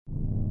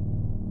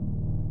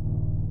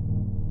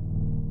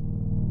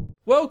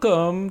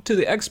Welcome to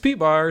the XP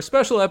Bar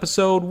special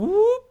episode.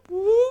 Whoop,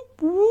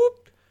 whoop,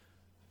 whoop.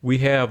 We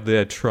have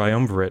the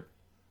triumvirate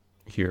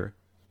here.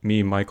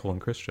 Me, Michael, and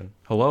Christian.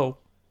 Hello.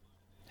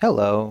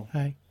 Hello.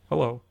 Hi.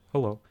 Hello.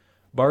 Hello.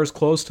 Bar is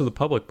closed to the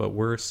public, but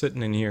we're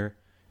sitting in here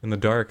in the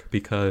dark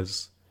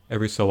because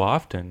every so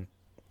often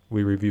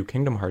we review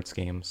Kingdom Hearts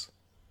games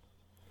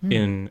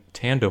in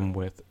tandem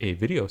with a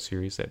video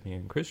series that me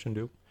and Christian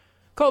do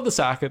called The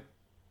Socket,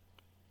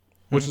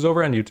 which is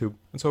over on YouTube.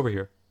 It's over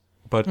here.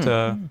 But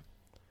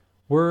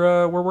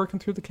we're working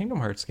through the Kingdom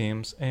Hearts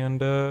games, and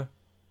did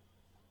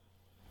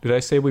I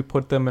say we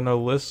put them in a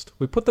list?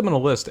 We put them in a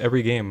list,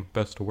 every game,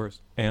 best to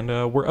worst. And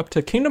we're up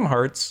to Kingdom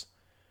Hearts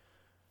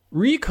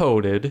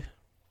Recoded,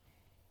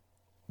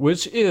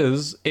 which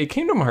is a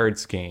Kingdom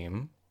Hearts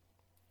game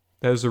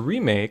that is a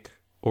remake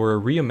or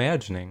a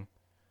reimagining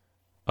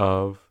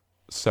of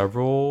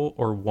several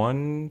or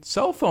one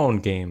cell phone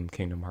game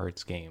Kingdom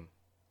Hearts game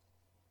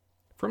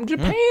from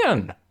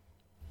Japan.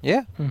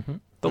 Yeah.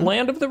 The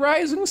land of the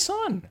rising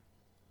sun.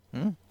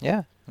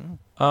 Yeah.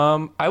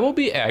 I will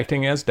be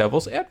acting as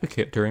devil's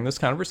advocate during this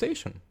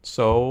conversation.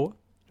 So,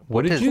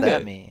 what did does you that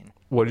guys mean?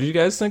 What did you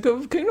guys think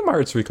of Kingdom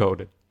Hearts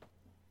Recoded?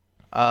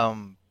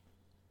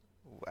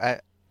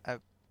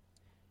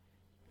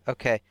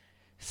 Okay.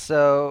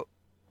 So,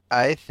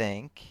 I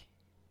think,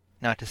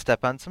 not to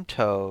step on some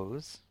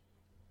toes,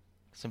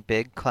 some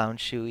big clown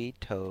shoey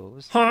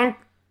toes. Honk.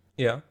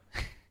 Yeah.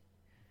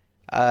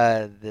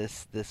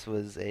 This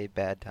was a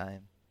bad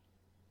time.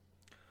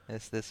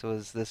 This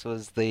was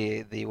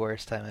the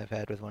worst time I've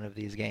had with one of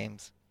these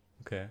games.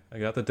 Okay. I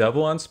got the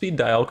devil on speed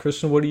dial.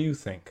 Christian, what do you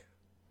think?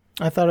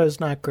 I thought it was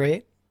not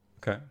great.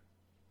 Okay.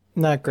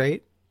 Not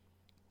great.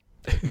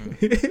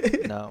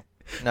 No.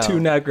 Two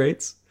not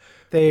greats.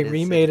 They It is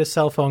remade a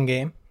cell phone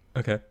game.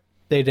 Okay.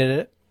 They did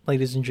it,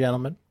 ladies and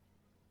gentlemen.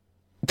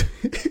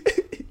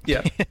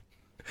 Yeah.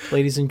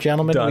 Ladies and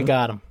gentlemen, Done. we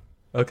got them.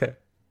 Okay.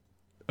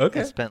 I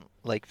Okay. spent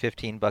like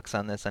 $15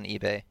 on this on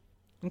eBay.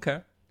 Okay.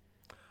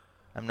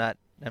 I'm not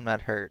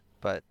hurt,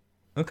 but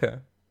Okay.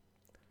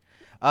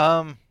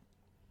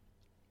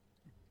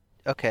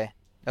 Okay,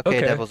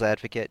 Okay. devil's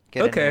advocate.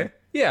 Get in Okay. there.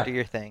 Yeah. Do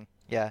your thing.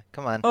 Yeah,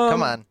 come on.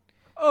 Come on.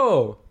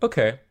 Oh,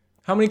 okay.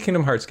 How many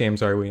Kingdom Hearts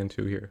games are we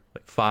into here?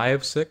 Like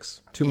 5,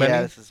 6? Too many?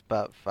 Yeah, this is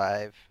about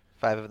five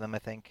of them, I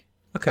think.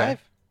 Okay.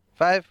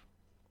 Five?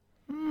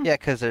 Yeah,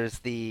 because there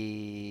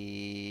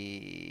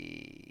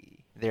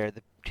are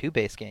the two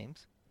base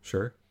games.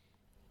 Sure.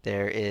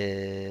 There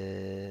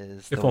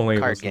is the If only it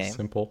card was this game,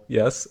 simple.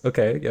 Yes.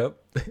 Okay. Yep.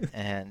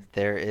 and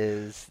there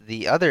is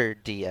the other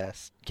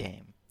DS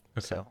game.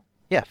 Okay. So,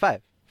 yeah,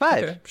 five.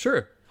 Five. Okay.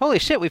 Sure. Holy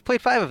shit, we've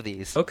played 5 of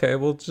these. Okay.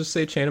 We'll just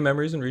say Chain of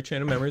Memories and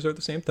Rechain of Memories are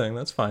the same thing.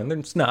 That's fine.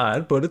 It's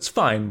not, but it's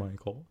fine,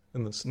 Michael,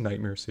 in this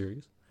Nightmare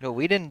series. No,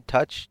 we didn't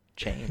touch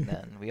Chain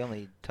then. We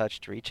only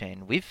touched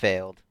Rechain. We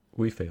failed.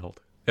 We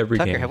failed. Every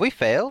Tucker, game. have we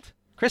failed?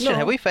 Christian, No.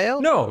 have we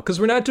failed? No, because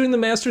we're not doing the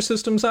Master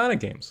System Sonic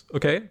games,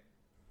 okay?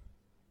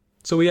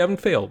 So we haven't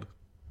failed.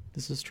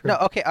 This is true. No,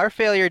 okay, our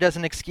failure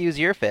doesn't excuse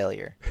your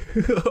failure.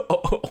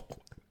 Oh.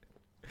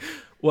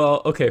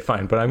 Well, okay,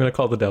 fine, but I'm going to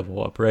call the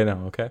devil up right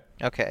now, okay?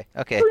 Okay.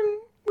 Bring,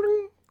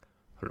 bring.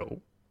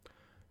 Hello.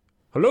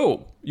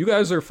 Hello. You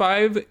guys are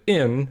 5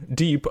 in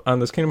deep on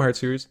this Kingdom Hearts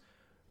series,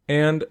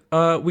 and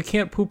we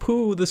can't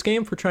poo-poo this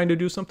game for trying to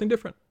do something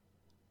different.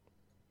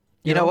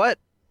 You know what?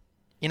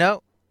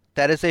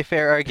 That is a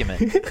fair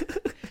argument.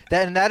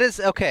 that is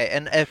okay.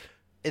 And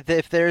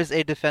if there's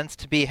a defense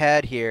to be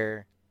had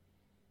here,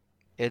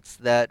 it's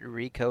that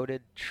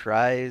Recoded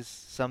tries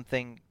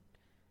something.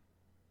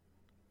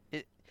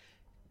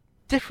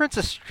 Different's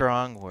a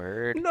strong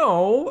word.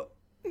 No.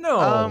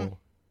 Because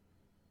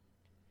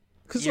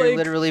You're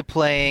literally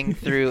playing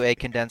through a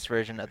condensed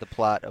version of the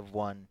plot of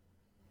one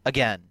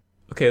again.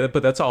 Okay,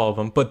 but that's all of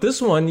them. But this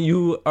one,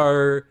 you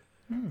are...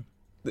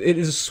 It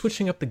is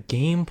switching up the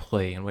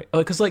gameplay in way,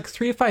 because like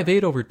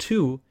 358 over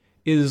 2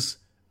 is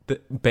the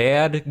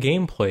bad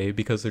gameplay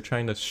because they're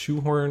trying to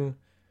shoehorn,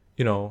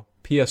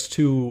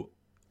 PS2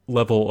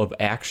 level of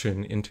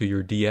action into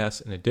your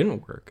DS, and it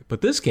didn't work.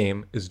 But this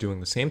game is doing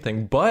the same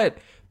thing, but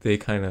they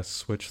kind of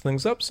switch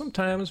things up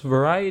sometimes.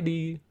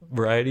 Variety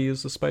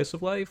is the spice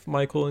of life.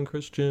 Michael and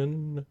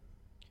Christian.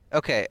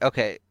 Okay.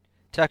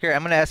 Tucker,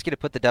 I'm going to ask you to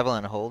put the devil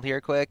on hold here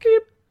quick.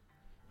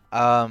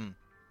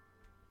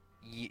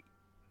 Beep.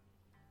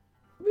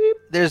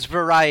 There's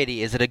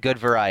variety. Is it a good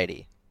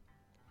variety?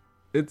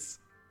 It's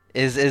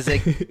Is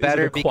it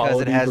better a because it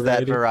quality has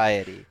that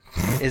variety?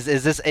 variety?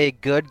 Is this a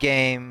good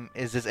game?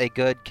 Is this a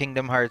good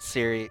Kingdom Hearts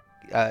series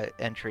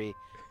entry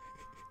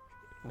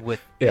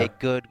with Yeah. a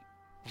good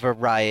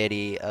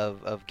variety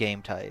of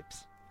game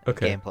types?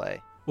 Okay.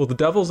 Gameplay. Well, the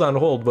devil's on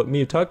hold, but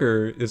me,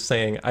 Tucker, is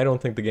saying I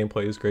don't think the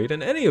gameplay is great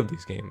in any of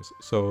these games.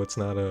 So it's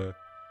not a...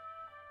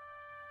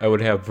 I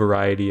would have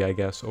variety, I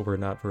guess, over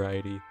not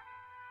variety.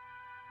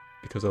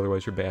 Because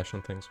otherwise you're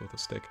bashing things with a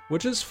stick.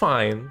 Which is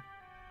fine.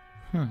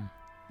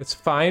 It's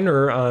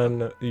finer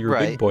on your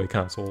Right. big boy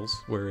consoles,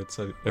 where it's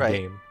a Right.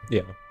 game.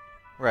 Yeah.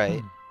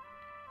 Right.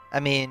 I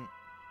mean,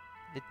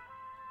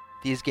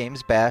 these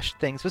games bash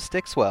things with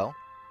sticks well.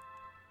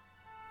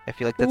 I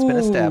feel like that's been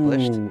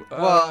established.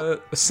 Well,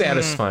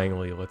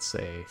 satisfyingly, let's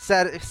say.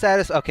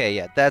 Okay,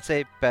 yeah, that's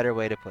a better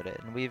way to put it,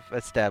 and we've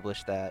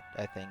established that,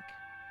 I think,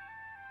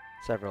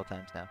 several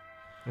times now.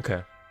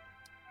 Okay.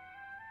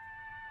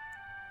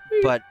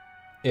 But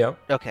Yeah.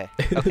 okay.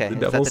 The Is that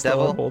devil's the still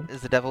on devil? hold.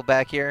 Is the devil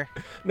back here?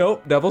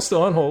 Nope, devil's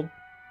still on hold.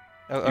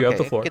 Oh, okay. You have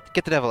the floor.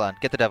 Get the devil on.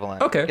 Get the devil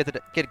on. Okay.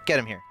 Get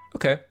him here.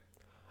 Okay.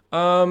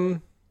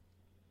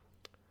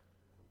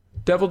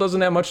 Devil doesn't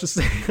have much to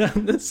say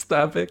on this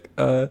topic,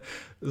 as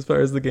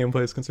far as the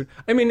gameplay is concerned.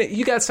 I mean,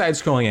 you got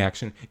side-scrolling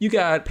action. You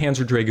got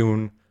Panzer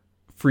Dragoon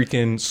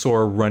freaking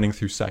Sora running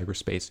through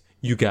cyberspace.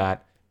 You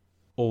got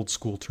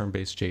old-school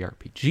turn-based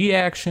JRPG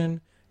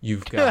action.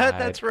 You've got...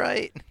 That's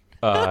right.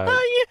 Uh,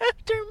 You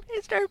have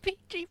turn-based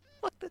RPG.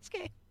 Fuck this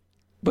game.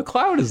 but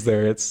Cloud is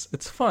there. It's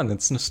fun.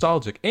 It's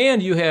nostalgic.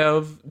 And you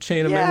have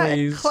Chain of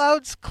Memories.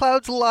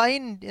 Cloud's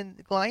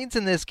lines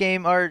in this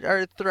game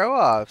are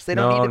throw-offs. They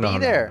don't need to be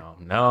there.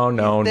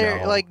 No.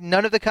 They're, like,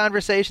 none of the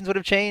conversations would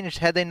have changed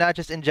had they not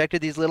just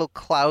injected these little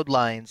Cloud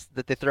lines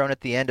that they thrown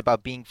at the end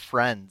about being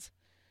friends.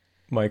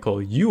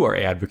 Michael, you are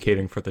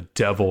advocating for the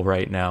devil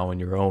right now in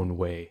your own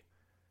way.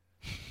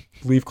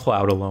 Leave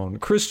Cloud alone.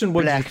 Christian,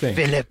 what Black do you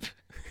think?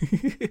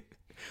 Phillip.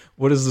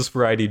 What is this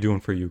variety doing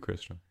for you,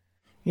 Christian?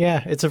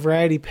 Yeah, it's a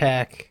variety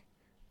pack,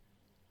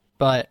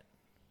 but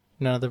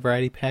none of the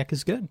variety pack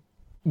is good.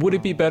 Would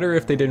it be better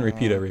if they didn't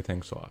repeat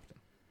everything so often?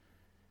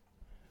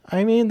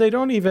 I mean, they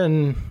don't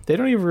even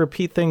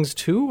repeat things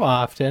too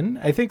often.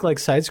 I think like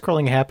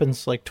side-scrolling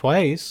happens like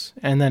twice,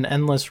 and then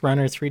Endless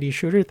Runner 3D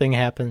shooter thing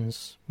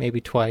happens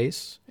maybe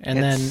twice, and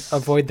then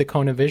Avoid the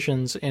Cone of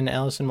Visions in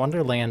Alice in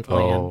Wonderland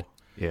land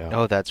Yeah.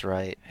 Oh, that's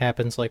right.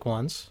 happens like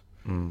once.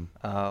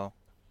 Oh.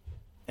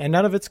 And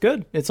none of it's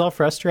good. It's all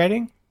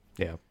frustrating,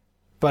 Yeah.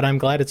 but I'm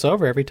glad it's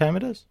over every time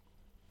it is.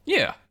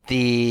 Yeah.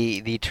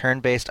 The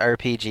turn-based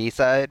RPG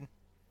side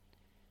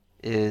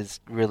is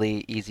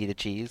really easy to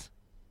cheese.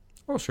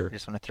 Oh, sure. I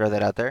just want to throw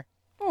that out there.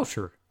 Oh,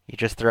 sure. You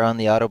just throw in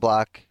the auto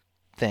block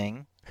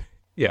thing,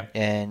 Yeah.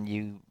 and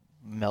you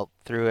melt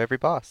through every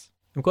boss.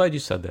 I'm glad you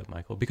said that,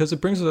 Michael, because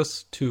it brings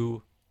us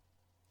to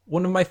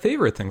one of my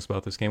favorite things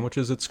about this game, which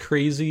is its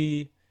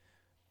crazy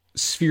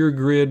sphere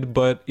grid,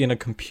 but in a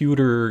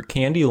computer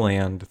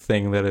Candyland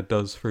thing that it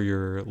does for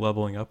your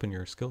leveling up and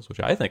your skills, which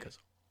I think is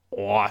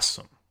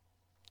awesome.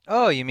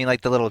 Oh, you mean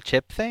like the little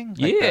chip thing?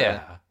 Like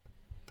Yeah.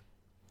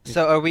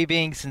 So are we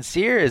being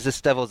sincere? Is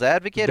this Devil's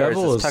Advocate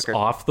Devil or is is this Tucker?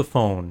 off the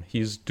phone.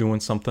 He's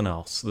doing something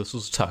else. This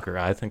is Tucker.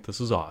 I think this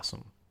is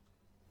awesome.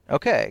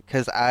 Okay,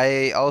 because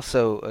I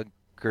also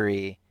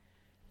agree.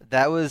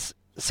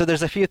 So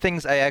there's a few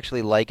things I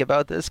actually like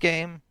about this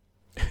game.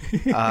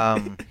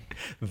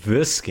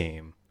 This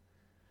game.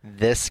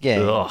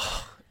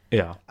 Ugh.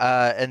 Yeah.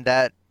 And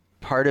that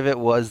part of it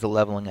was the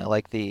leveling.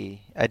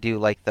 I do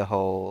like the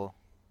whole,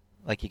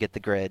 like you get the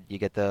grid, you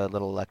get the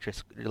little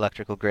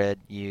electrical grid,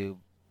 you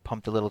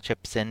pump the little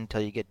chips in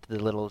until you get to the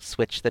little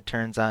switch that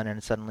turns on,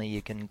 and suddenly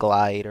you can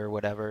glide or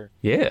whatever.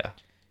 Yeah.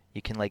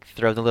 You can like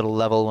throw the little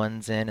level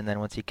ones in, and then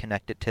once you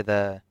connect it to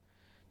the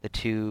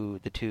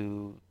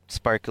two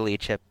sparkly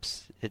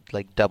chips, it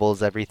like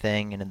doubles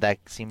everything, and that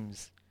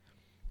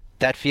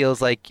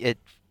feels like it's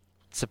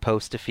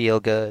supposed to feel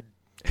good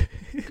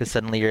because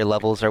suddenly your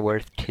levels are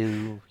worth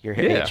 2, your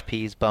Yeah.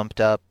 HP's bumped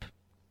up.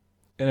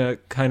 And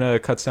it kind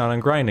of cuts down on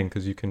grinding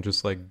because you can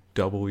just like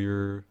double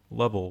your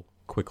level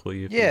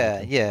quickly. If you Yeah,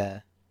 want to. yeah.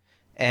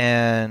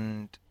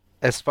 And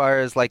as far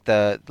as like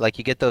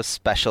you get those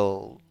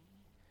special,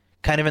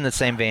 kind of in the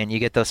same vein, you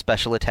get those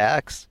special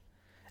attacks.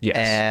 Yes.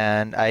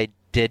 And I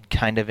did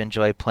kind of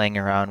enjoy playing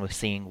around with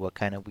seeing what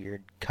kind of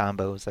weird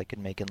combos I could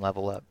make and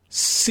level up.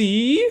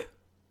 See?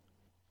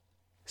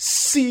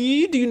 Do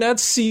you not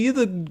see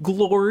the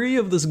glory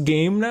of this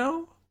game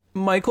now?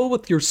 Michael,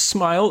 with your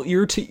smile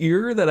ear to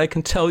ear that I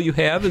can tell you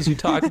have as you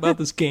talk about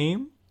this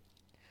game?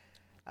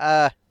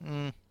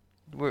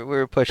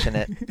 We're pushing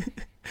it.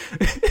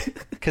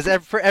 Because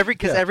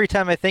every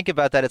time I think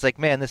about that, it's like,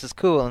 man, this is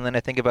cool. And then I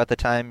think about the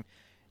time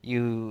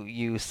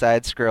you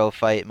side scroll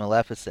fight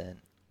Maleficent.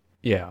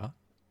 Yeah.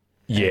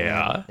 and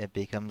Yeah. then it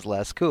becomes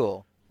less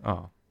cool.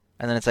 Oh.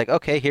 And then it's like,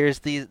 okay, here's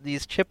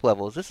these chip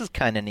levels. This is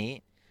kind of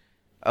neat.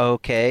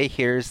 Okay,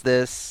 here's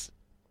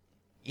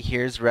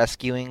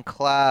rescuing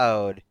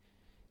Cloud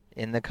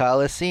in the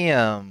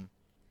Colosseum,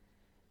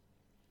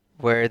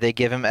 where they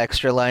give him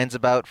extra lines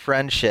about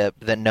friendship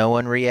that no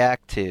one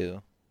react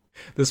to.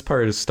 This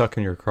part is stuck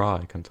in your craw,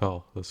 I can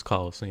tell. This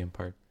Colosseum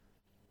part.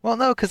 Well,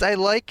 no, because I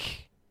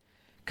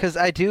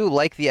do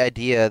like the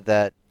idea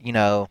that,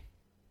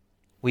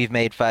 we've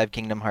made 5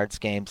 Kingdom Hearts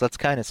games. Let's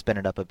kind of spin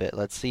it up a bit.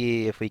 Let's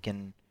see if we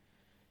can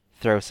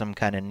throw some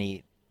kind of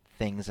neat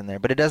things in there.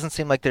 But it doesn't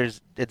seem like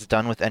it's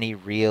done with any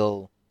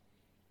real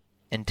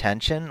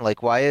intention.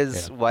 Like, why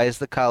is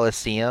the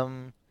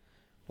Colosseum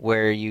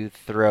where you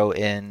throw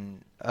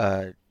in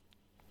a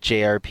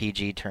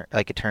JRPG,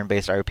 like a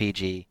turn-based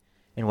RPG,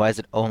 and why is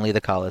it only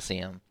the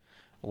Colosseum?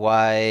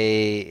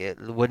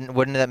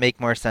 Wouldn't that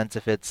make more sense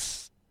if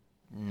it's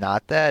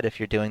not that. If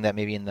you're doing that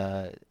maybe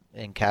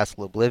in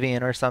Castle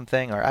Oblivion or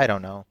something, or I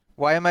don't know.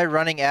 Why am I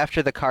running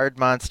after the card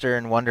monster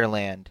in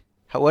Wonderland?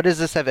 What does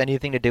this have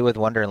anything to do with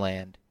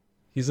Wonderland?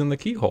 He's in the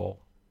keyhole.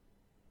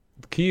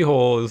 The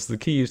keyhole is the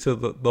key to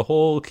the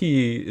whole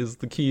key is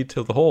the key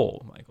to the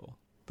hole, Michael.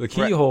 The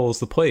keyhole is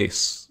the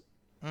place.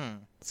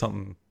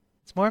 Something.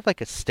 It's more of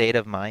like a state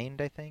of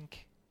mind, I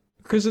think.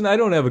 Kristen, I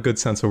don't have a good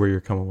sense of where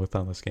you're coming with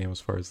on this game as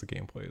far as the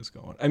gameplay is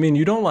going. I mean,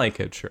 you don't like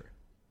it, sure.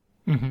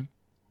 Mm-hmm.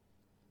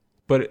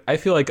 But I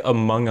feel like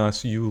among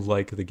us, you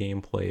like the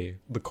gameplay,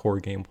 the core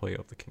gameplay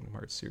of the Kingdom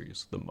Hearts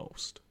series the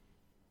most.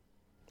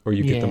 Or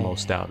you get the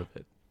most out of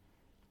it.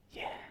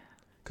 Yeah.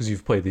 Because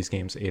you've played these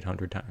games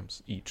 800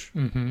 times each.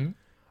 Mm-hmm.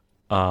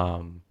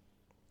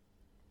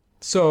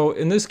 So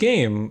in this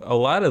game, a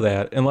lot of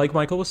that, and like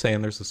Michael was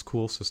saying, there's this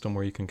cool system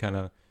where you can kind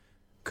of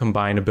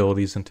combine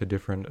abilities into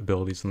different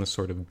abilities in this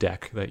sort of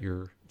deck that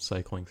you're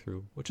cycling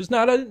through, which is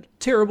not a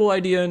terrible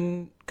idea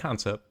in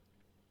concept.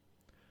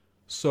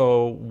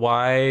 So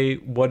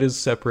what is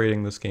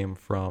separating this game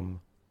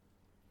from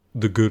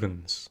the good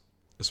ones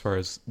as far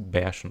as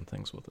bashing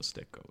things with a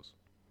stick goes?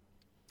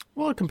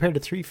 Well, compared to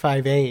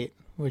 358,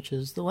 which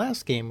is the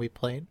last game we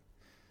played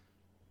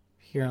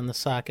here on the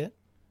Socket,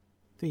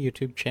 the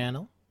YouTube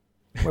channel,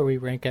 where we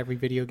rank every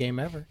video game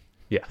ever.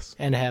 Yes.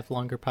 And have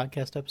longer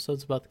podcast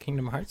episodes about the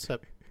Kingdom Hearts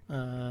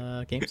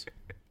games.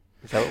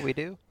 Is that what we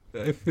do?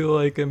 I feel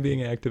like I'm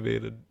being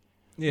activated.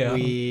 Yeah.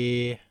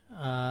 We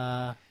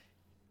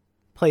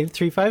played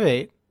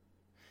 358.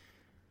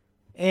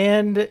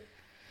 And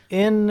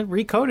in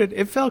Recoded,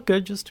 it felt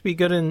good just to be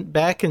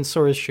back in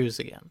Sora's shoes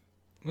again.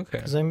 Okay.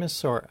 Because I miss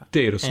Sora.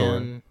 Data Sora.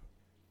 And,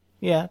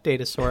 yeah,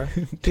 Data Sora.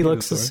 He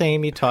looks the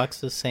same. He talks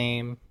the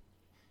same.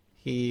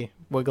 He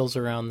wiggles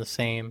around the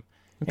same.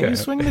 Okay. And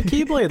he's swinging the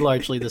Keyblade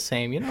largely the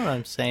same. You know what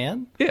I'm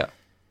saying? Yeah.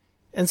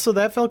 And so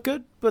that felt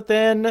good. But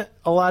then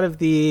a lot of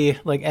the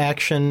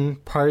action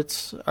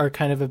parts are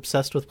kind of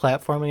obsessed with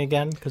platforming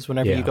again. Because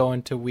whenever you go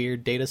into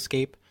weird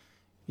datascape,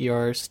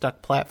 you're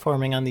stuck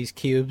platforming on these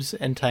cubes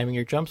and timing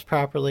your jumps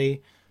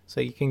properly so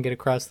you can get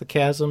across the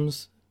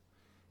chasms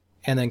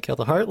and then kill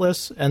the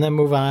Heartless and then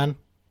move on.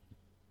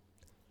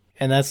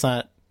 And that's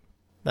not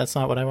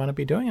what I want to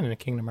be doing in a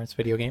Kingdom Hearts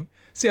video game.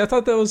 See, I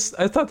thought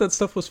that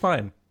stuff was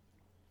fine.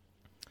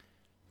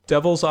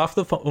 Devil's off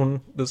the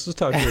phone. This is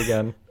Tucker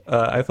again.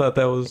 I thought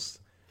the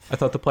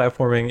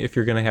platforming, if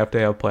you're going to have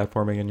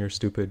platforming in your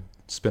stupid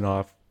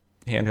spin-off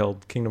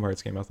handheld Kingdom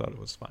Hearts game, I thought it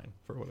was fine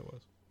for what it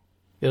was.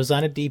 It was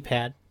on a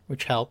D-pad,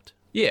 which helped.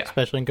 Yeah.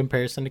 Especially in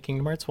comparison to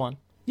Kingdom Hearts 1.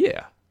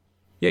 Yeah.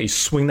 Yeah, you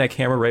swing that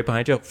camera right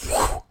behind you,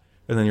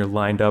 and then you're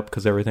lined up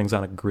because everything's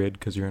on a grid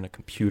because you're in a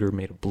computer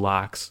made of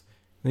blocks.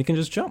 And you can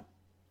just jump.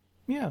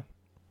 Yeah.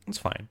 It's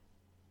fine.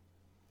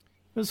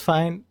 It was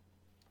fine.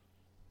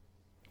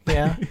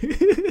 Yeah.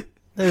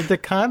 The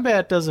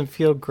combat doesn't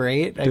feel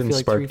great. I feel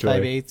like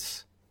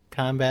 358's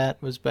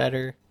combat was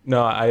better.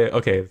 No,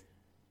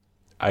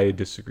 I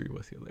disagree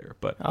with you there,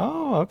 but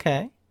oh,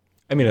 okay.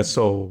 I mean, it's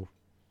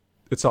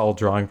all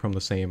drawing from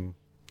the same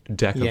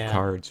deck of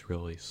cards,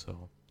 really.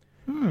 So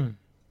I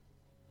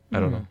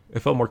don't know. It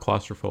felt more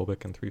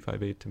claustrophobic in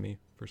 358 to me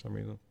for some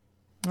reason.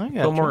 It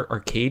felt more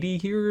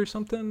arcadey here or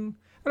something.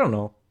 I don't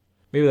know.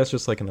 Maybe that's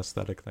just like an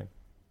aesthetic thing.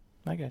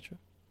 I got you.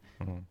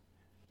 Mm-hmm.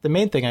 The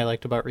main thing I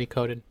liked about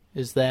Recoded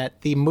is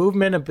that the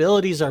movement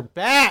abilities are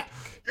back.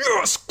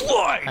 Yes,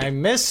 glide. I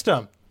missed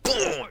them.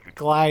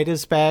 Glide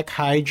is back.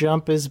 High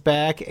jump is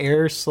back.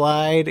 Air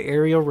slide,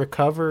 aerial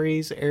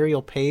recoveries,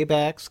 aerial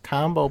paybacks,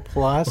 combo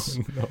plus.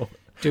 Oh, no.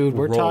 Dude,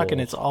 we're talking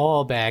it's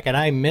all back. And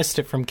I missed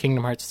it from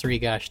Kingdom Hearts 3,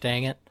 gosh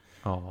dang it.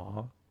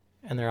 Aw.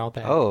 And they're all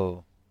back.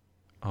 Oh.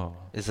 Oh.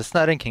 Is this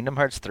not in Kingdom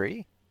Hearts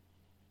 3?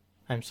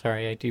 I'm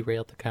sorry, I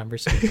derailed the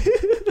conversation.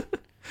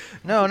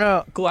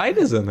 No. Glide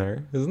is in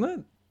there, isn't it?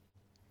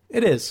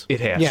 It is. It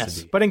has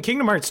to be. But in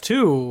Kingdom Hearts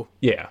 2,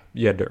 yeah,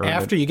 you had to earn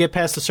after you get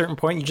past a certain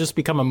point, you just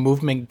become a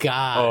movement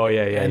god. Oh,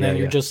 yeah. And then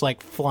you're just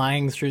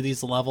flying through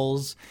these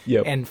levels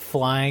and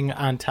flying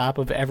on top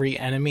of every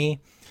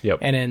enemy. Yep.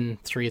 And in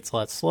 3, it's a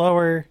lot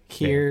slower.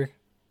 Here,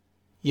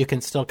 you can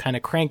still kind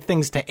of crank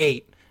things to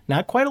 8.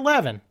 Not quite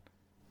 11,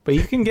 but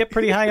you can get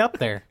pretty high up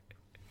there.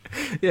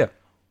 Yeah.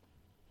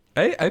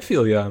 I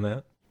feel you on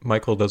that.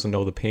 Michael doesn't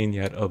know the pain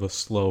yet of a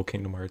slow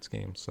Kingdom Hearts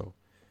game, so.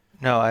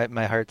 No,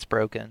 my heart's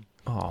broken.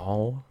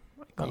 Oh,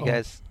 you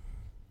guys.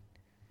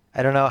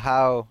 I don't know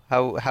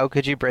how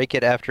could you break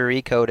it after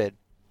Recoded?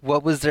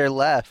 What was there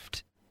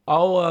left?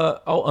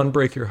 I'll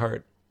unbreak your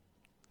heart.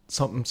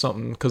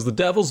 Something, because the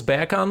devil's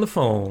back on the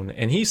phone,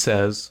 and he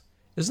says,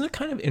 "Isn't it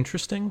kind of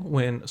interesting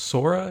when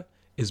Sora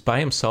is by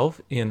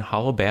himself in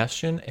Hollow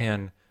Bastion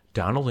and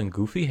Donald and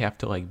Goofy have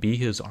to be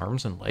his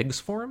arms and legs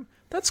for him?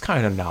 That's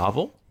kind of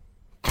novel."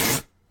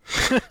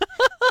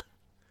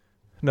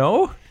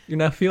 No, you're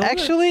not feeling it?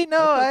 Actually, no.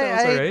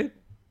 That was all right.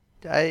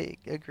 I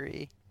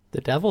agree.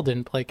 The devil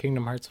didn't play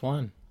Kingdom Hearts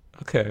 1.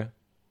 Okay.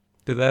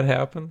 Did that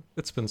happen?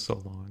 It's been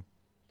so long.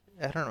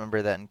 I don't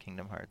remember that in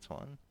Kingdom Hearts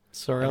 1.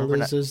 Sora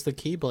loses the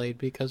Keyblade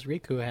because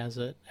Riku has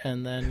it,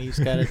 and then he's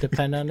got to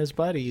depend on his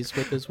buddies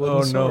with his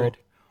wooden sword.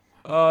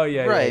 Oh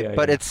yeah, Right, yeah,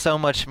 but yeah. it's so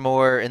much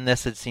more in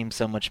this. It seems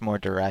so much more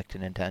direct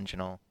and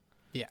intentional.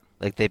 Yeah.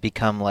 Like they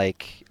become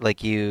like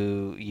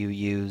you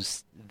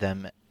use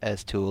them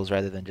as tools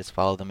rather than just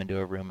follow them into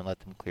a room and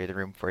let them clear the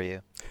room for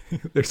you.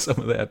 There's some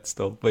of that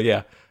still, but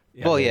yeah.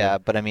 Well, yeah,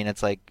 but I mean,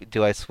 it's like,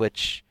 do I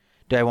switch?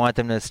 Do I want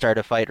them to start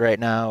a fight right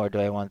now, or do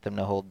I want them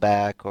to hold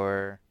back?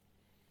 Or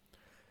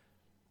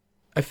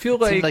I feel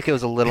it seemed like like it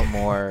was a little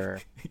more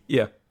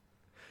yeah.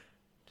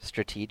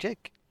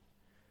 strategic.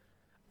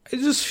 I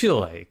just feel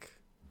like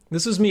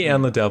this is me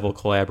and the devil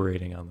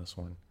collaborating on this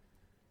one.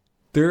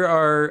 There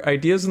are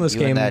ideas in this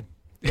You game. and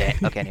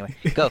that. Okay, anyway,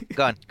 go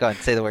on,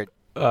 say the word.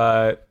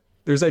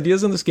 There's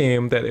ideas in this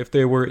game that if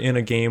they were in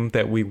a game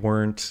that we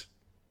weren't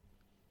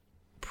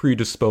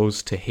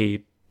predisposed to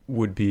hate,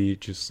 would be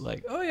just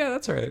like, oh yeah,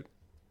 that's all right.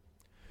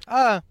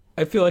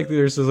 I feel like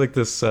there's like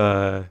this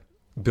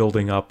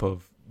building up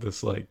of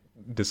this like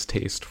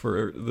distaste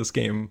for this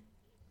game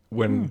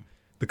when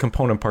the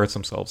component parts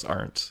themselves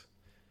aren't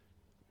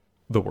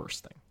the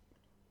worst thing.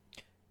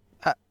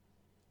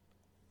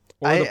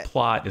 Or the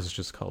plot is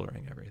just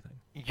coloring everything.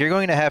 You're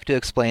going to have to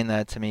explain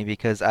that to me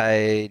because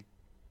I'm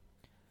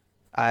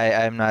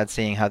not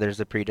seeing how there's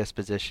a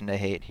predisposition to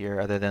hate here,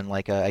 other than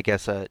like I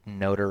guess a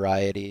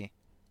notoriety.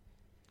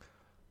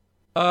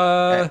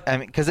 I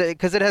mean, because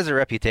it has a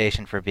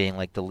reputation for being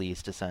like the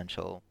least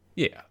essential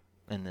Yeah.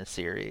 in this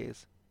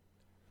series.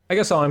 I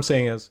guess all I'm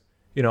saying is,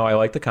 I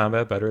like the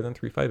combat better than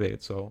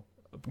 358, so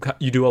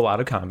you do a lot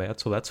of combat,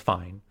 so that's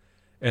fine.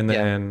 And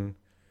then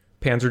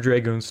Panzer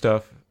Dragoon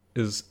stuff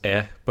is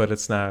but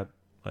it's not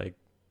like,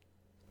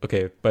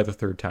 okay, by the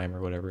third time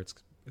or whatever,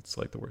 it's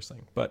like the worst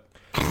thing. But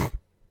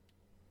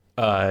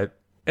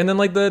and then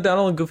like the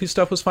Donald and Goofy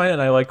stuff was fine,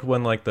 and I like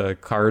when like the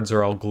cards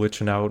are all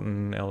glitching out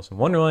in Alice in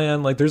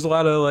Wonderland. Like there's a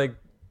lot of like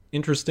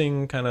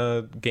interesting kind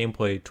of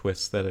gameplay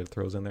twists that it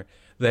throws in there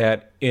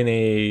that in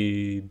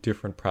a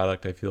different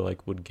product I feel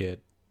like would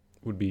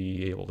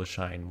be able to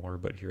shine more,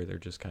 but here they're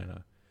just kind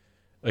of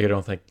like, I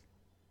don't think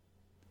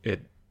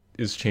it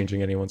is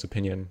changing anyone's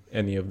opinion,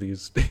 any of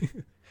these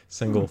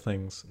single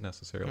things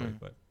necessarily.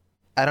 But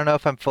I don't know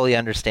if I'm fully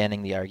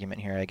understanding the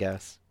argument here, I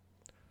guess.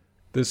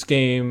 This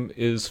game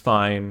is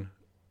fine.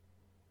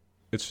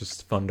 It's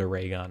just fun to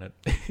rag on it.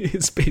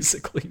 It's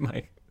basically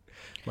my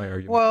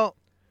argument. Well,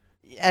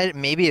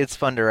 maybe it's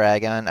fun to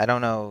rag on. I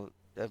don't know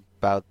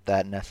about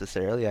that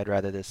necessarily. I'd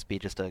rather this be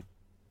just a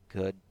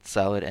good,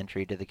 solid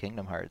entry to the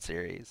Kingdom Hearts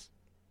series.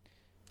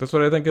 That's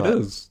what I think it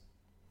is.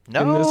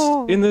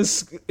 No, In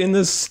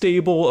this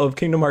stable of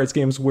Kingdom Hearts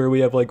games where we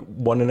have like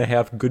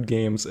 1.5 good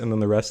games and then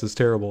the rest is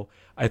terrible,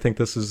 I think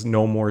this is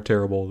no more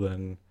terrible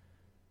than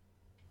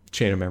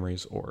Chain of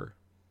Memories or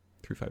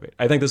 358.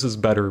 I think this is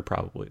better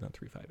probably than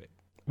 358.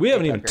 We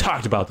haven't even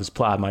talked about this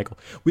plot, Michael.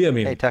 We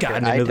haven't even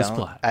gotten into this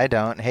plot. I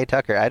don't. Hey,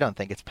 Tucker, I don't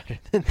think it's better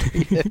than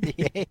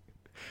 358.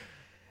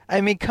 I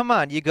mean, come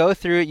on. You go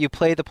through it, you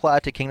play the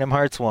plot to Kingdom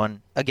Hearts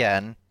 1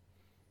 again.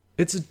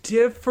 It's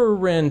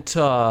different.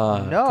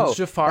 No,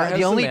 Jafar has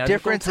the only magical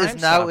difference time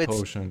is now stop it's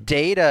potion.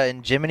 Data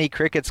and Jiminy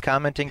Cricket's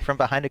commenting from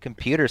behind a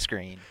computer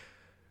screen.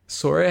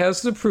 Sora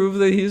has to prove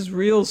that he's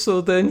real,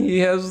 so then he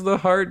has the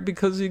heart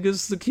because he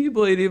gets the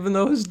Keyblade, even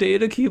though his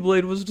Data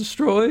Keyblade was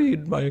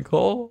destroyed,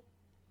 Michael.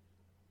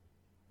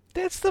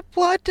 That's the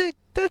plot.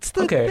 That's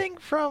the thing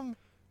from...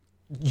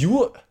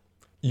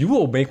 You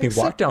will make me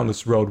walk down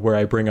this road where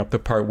I bring up the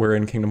part where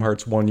in Kingdom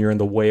Hearts 1 you're in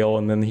the whale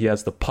and then he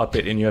has the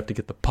puppet and you have to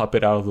get the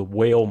puppet out of the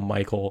whale,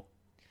 Michael.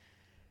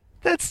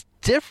 That's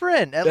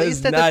different. At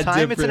least at the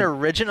time it's an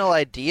original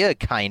idea,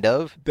 kind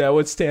of. That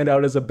would stand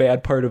out as a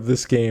bad part of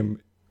this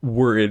game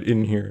were it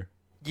in here.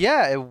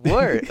 Yeah, it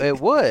would. It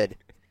would.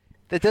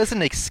 That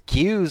doesn't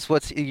excuse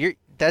what's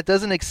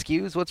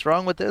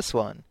wrong with this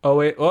one. Oh,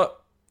 wait. Oh,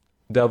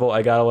 Devil,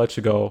 I gotta let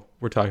you go.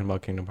 We're talking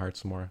about Kingdom Hearts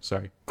some more.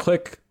 Sorry.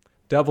 Click.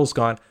 Devil's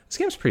gone. This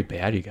game's pretty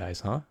bad, you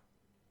guys, huh?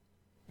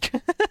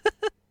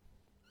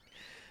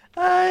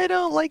 I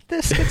don't like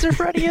this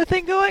schizophrenia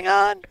thing going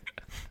on.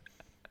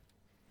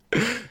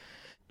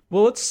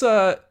 Well, let's,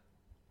 I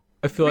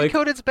feel like...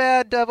 Recoded's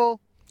bad,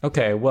 Devil.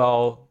 Okay,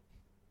 well,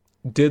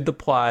 did the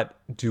plot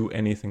do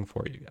anything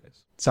for you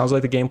guys? Sounds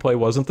like the gameplay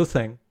wasn't the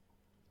thing.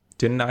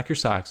 Didn't knock your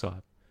socks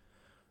off.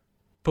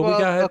 But we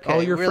got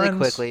all your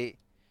friends.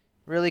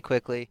 Really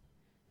quickly.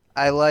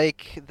 I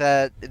like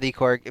that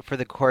for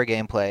the core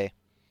gameplay,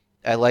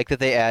 I like that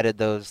they added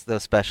those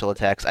special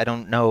attacks. I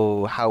don't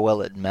know how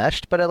well it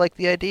meshed, but I like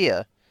the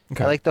idea.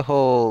 Okay. I like the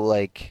whole,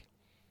 like,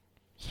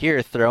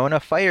 here, throw in a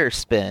fire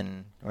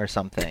spin or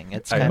something.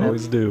 It's kind I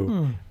always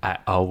do. I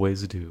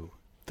always do.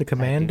 The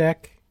command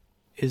deck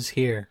is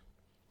here.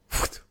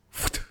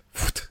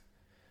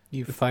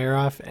 You fire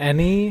off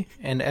any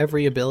and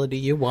every ability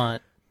you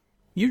want.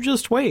 You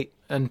just wait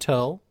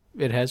until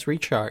it has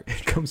recharged.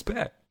 It comes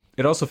back.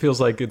 It also feels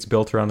like it's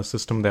built around a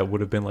system that would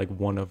have been like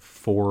one of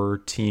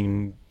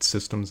 14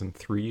 systems in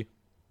 3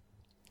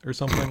 or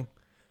something.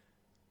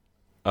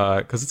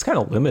 Because it's kind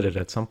of limited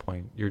at some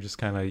point. You're just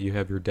you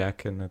have your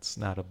deck and it's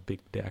not a big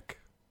deck.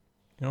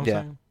 You know what I'm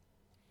saying?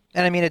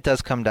 And I mean, it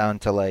does come down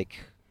to like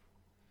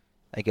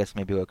I guess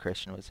maybe what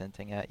Christian was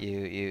hinting at.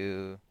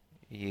 You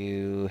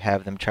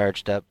have them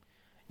charged up.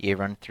 You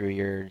run through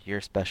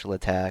your special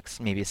attacks.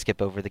 Maybe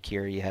skip over the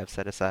cure you have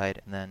set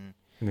aside, and then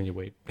you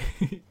wait.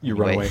 You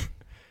run wait. away.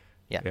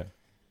 Yeah. Yeah.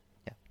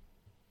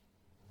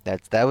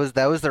 That was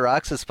the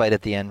Roxas fight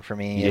at the end for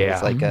me. It Yeah.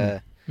 was like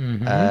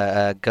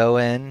go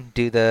in,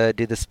 do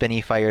the spinny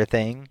fire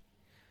thing,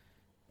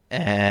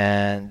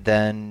 and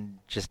then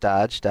just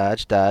dodge.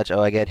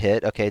 Oh, I get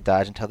hit. Okay,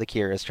 dodge until the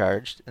cure is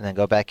charged, and then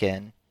go back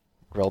in,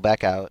 roll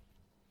back out,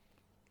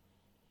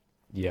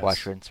 Yes.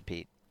 watch, rinse,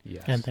 repeat.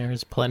 Yes. And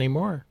there's plenty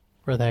more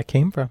where that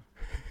came from.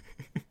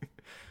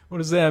 What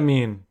does that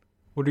mean?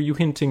 What are you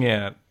hinting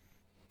at?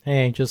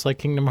 Hey, just like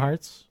Kingdom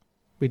Hearts,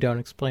 we don't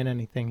explain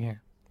anything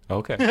here.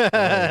 Okay.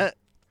 Alright.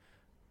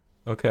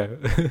 Okay.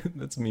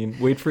 That's mean.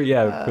 Wait for the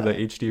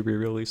HD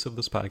re-release of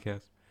this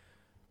podcast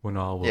when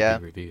all will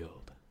be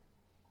revealed.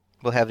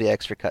 We'll have the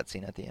extra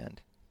cutscene at the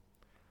end.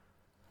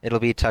 It'll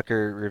be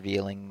Tucker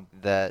revealing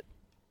that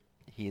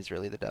he's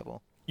really the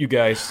devil. You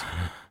guys,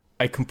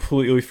 I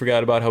completely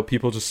forgot about how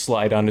people just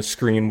slide on the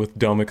screen with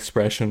dumb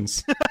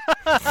expressions.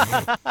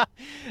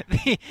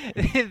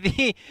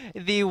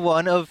 the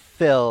one of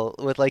Phil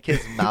with like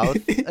his mouth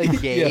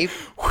agape.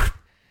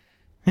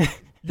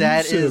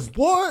 That You is said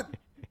what?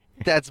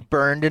 that's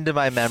burned into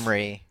my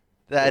memory.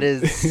 That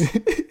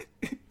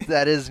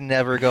is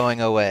never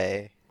going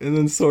away. And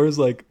then Sora's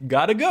like,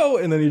 gotta go,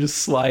 and then he just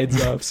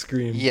slides off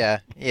screen. Yeah.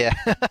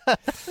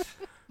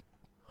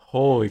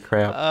 Holy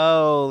crap.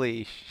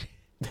 Holy sh...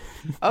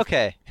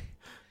 Okay.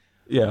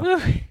 Yeah.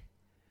 Whew.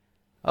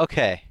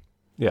 Okay.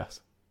 Yes.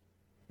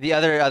 The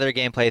other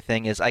gameplay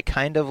thing is I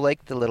kind of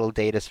like the little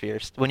data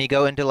spheres. When you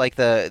go into like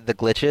the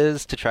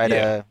glitches to try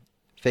to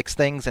fix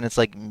things and it's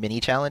like mini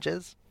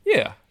challenges.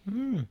 Yeah.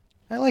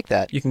 I like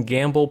that. You can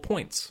gamble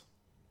points.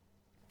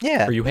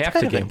 Yeah. Or you it's have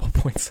kind to of a- gamble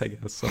points, I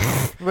guess. So.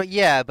 But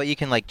you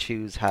can like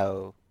choose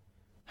how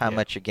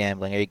much you're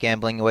gambling. Are you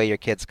gambling away your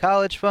kid's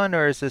college fund,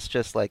 or is this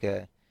just like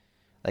a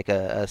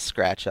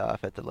scratch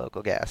off at the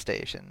local gas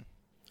station?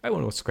 I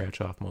went with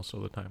scratch off most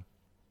of the time.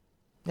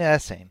 Yeah,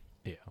 same.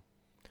 Yeah.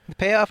 The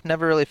payoff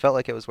never really felt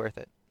like it was worth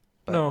it.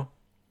 But, No.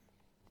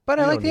 But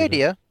I You like don't the need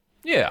idea.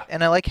 Yeah.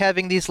 And I like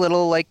having these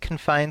little like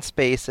confined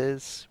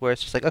spaces where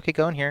it's just like, okay,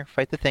 go in here,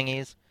 fight the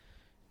thingies.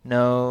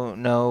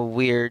 No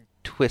weird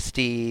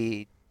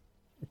twisty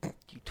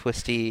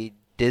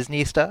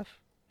Disney stuff.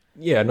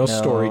 Yeah, no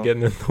story No.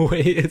 getting in the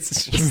way.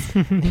 It's just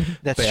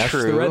That's bash the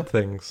true. red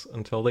things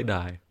until they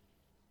die.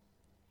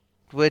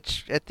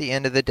 Which at the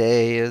end of the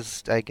day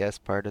is, I guess,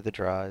 part of the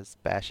draw is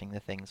bashing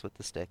the things with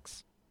the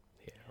sticks.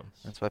 Yeah.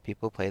 That's why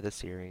people play the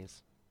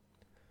series.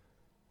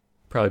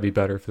 Probably be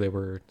better if they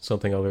were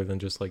something other than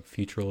just like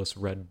featureless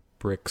red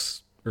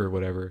bricks or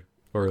whatever.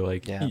 Or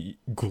like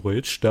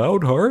glitched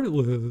out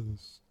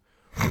Heartless.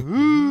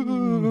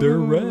 They're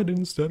red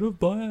instead of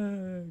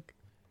black.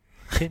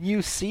 Can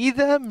you see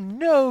them?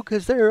 No,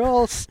 because they're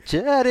all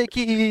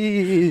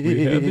staticky.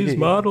 We have these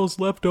models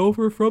left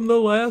over from the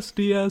last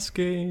DS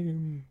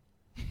game.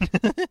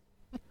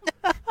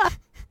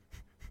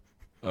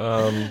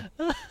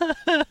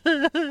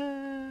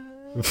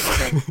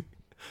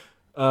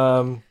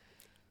 I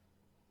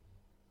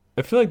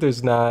feel like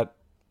there's not.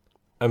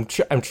 I'm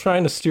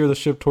trying to steer the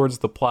ship towards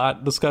the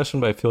plot discussion,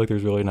 but I feel like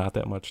there's really not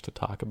that much to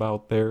talk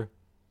about there.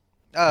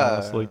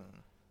 Honestly.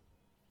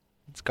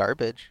 It's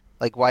garbage.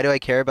 Like, why do I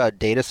care about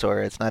Data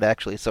Sora? It's not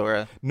actually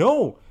Sora.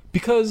 No,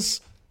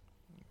 because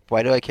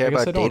Why do I care I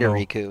guess about I don't Data know.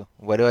 Riku?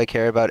 Why do I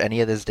care about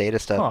any of this data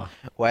stuff?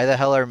 Why the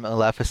hell are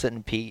Maleficent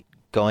and Pete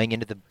going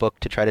into the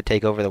book to try to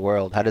take over the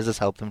world? How does this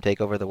help them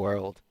take over the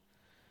world?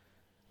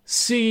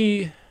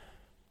 see,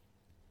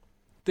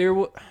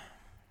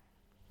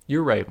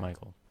 you're right,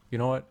 Michael. You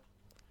know what?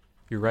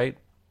 You're right.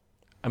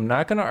 I'm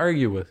not going to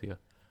argue with you,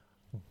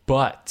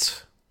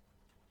 but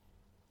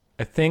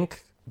I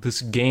think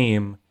this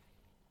game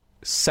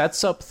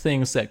sets up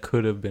things that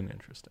could have been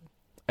interesting.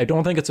 I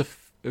don't think it's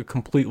a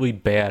completely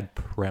bad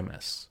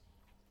premise.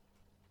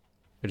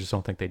 I just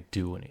don't think they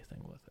do anything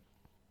with it.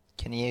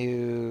 Can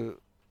you...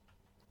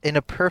 In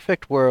a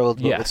perfect world,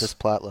 what would Yes. this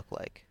plot look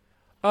like?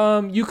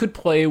 You could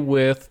play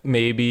with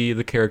maybe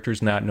the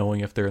characters not knowing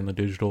if they're in the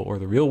digital or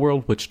the real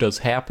world, which does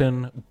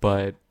happen,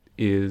 but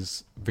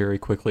is very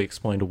quickly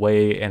explained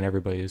away, and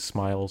everybody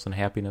smiles and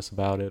happiness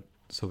about it.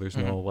 So there's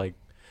no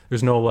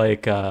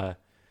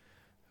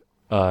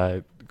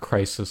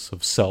crisis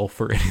of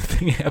self or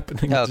anything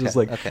happening. It's just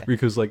like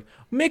Riku's like,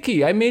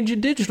 Mickey, I made you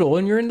digital,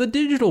 and you're in the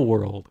digital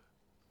world.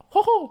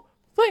 Oh,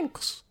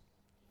 thanks.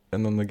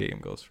 And then the game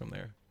goes from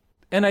there.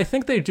 And I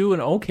think they do an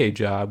okay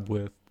job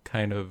with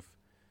kind of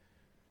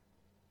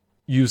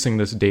using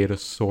this data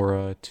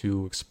Sora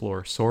to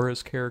explore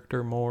Sora's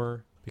character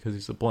more, because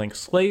he's a blank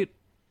slate.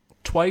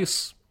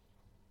 Twice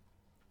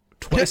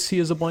he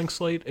is a blank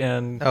slate,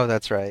 and Oh,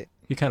 that's right.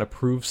 he kind of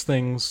proves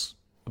things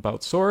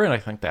about Sora, and I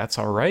think that's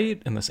all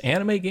right in this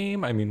anime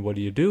game. I mean, what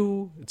do you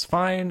do? It's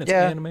fine. It's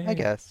anime. I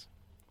guess.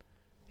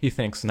 He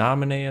thanks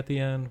Naminé at the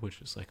end,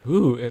 which is like,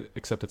 ooh,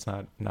 except it's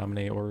not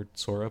Naminé or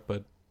Sora,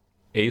 but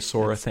a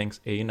Sora thanks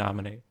a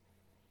Naminé.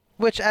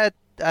 Which at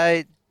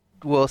I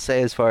will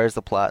say, as far as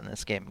the plot in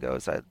this game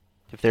goes,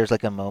 if there's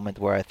like a moment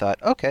where I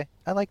thought, okay,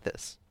 I like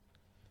this,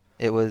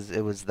 it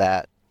was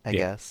that, I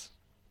guess.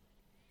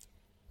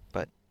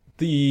 But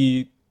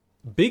the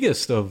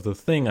biggest of the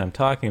thing I'm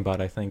talking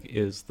about, I think,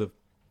 is the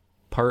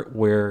part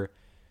where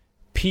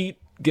Pete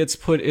gets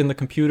put in the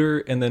computer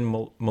and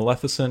then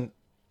Maleficent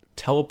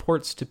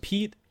teleports to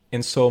Pete,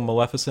 and so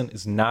Maleficent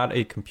is not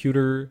a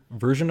computer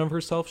version of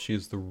herself. She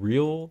is the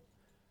real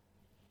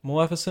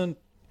Maleficent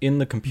in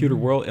the computer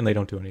world, and they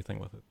don't do anything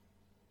with it.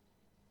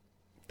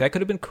 That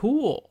could have been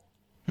cool.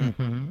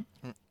 Mm-hmm.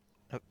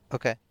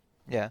 Okay,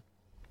 yeah.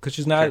 Because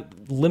she's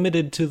not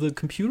limited to the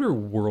computer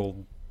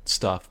world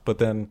stuff, but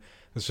then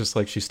it's just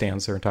like she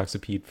stands there and talks to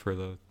Pete for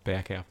the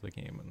back half of the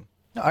game. And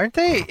Aren't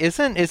they?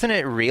 Isn't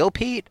it real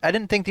Pete? I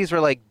didn't think these were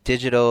like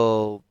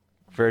digital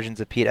versions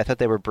of Pete. I thought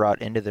they were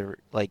brought into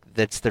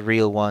that's the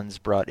real ones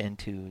brought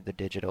into the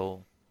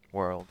digital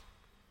world.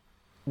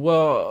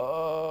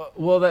 well,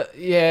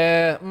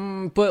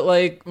 but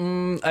like,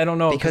 I don't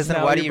know. Because then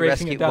now why do you're you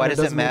breaking rescue? down, Why it does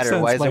it doesn't make matter?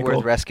 sense, Why is it Michael.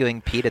 worth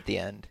rescuing Pete at the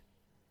end?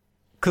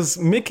 Because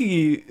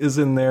Mickey is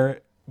in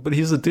there, but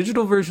he's a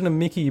digital version of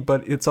Mickey,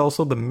 but it's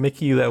also the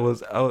Mickey that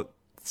was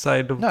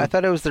outside of No, I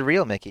thought it was the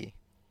real Mickey.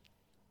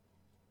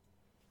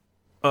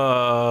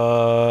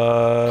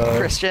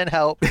 Christian,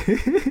 help.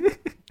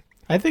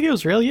 I think it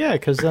was real, yeah,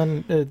 because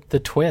then the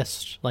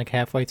twist, like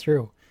halfway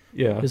through,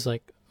 yeah. is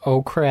like,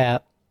 oh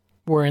crap,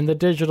 we're in the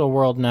digital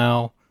world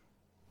now.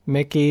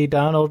 Mickey,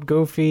 Donald,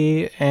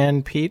 Goofy,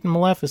 and Pete and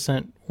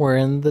Maleficent, we're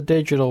in the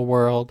digital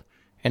world,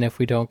 and if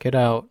we don't get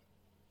out,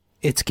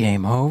 it's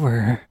game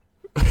over.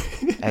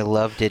 I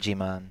love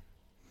Digimon.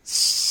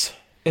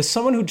 As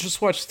someone who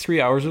just watched 3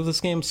 hours of this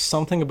game,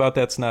 something about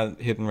that's not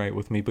hitting right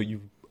with me, but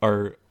you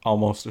are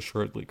almost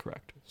assuredly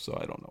correct. So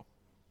I don't know.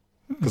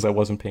 Because I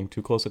wasn't paying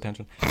too close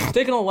attention. I was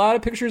taking a lot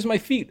of pictures of my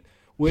feet,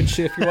 which,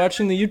 if you're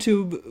watching the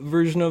YouTube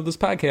version of this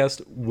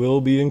podcast,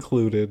 will be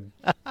included.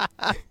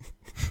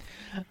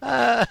 So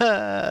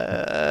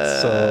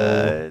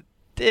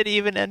It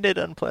even ended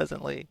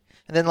unpleasantly.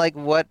 And then, like,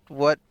 what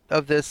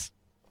of this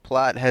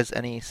plot has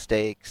any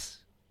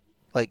stakes?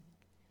 Like,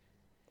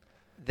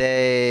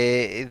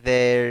 there's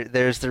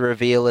the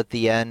reveal at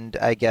the end,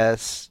 I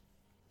guess.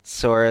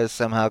 Sora's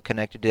somehow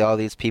connected to all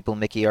these people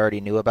Mickey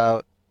already knew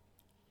about.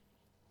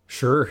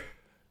 Sure.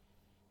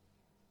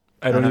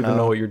 I don't even know.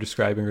 know what you're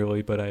describing,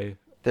 really, but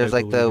There's I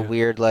like the believe you.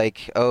 weird,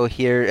 like, oh,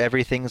 here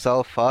everything's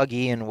all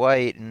foggy and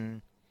white,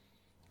 and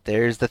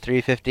there's the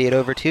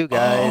 358/2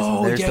 guys, Oh,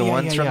 and there's yeah, the yeah,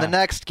 ones yeah, from yeah. the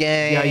next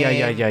game. Yeah.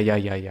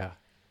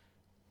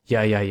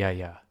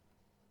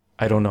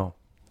 I don't know.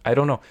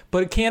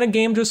 But can a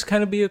game just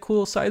kind of be a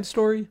cool side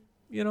story?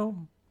 You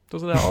know?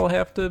 Does it all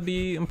have to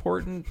be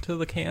important to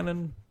the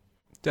canon?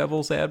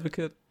 Devil's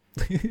advocate?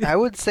 I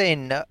would say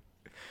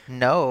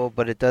no,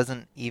 but it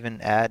doesn't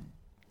even add.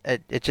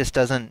 It just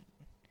doesn't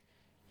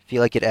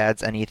feel like it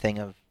adds anything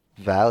of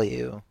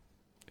value.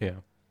 Yeah.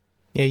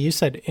 Yeah, you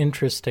said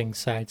interesting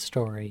side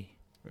story,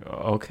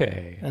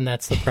 Okay. and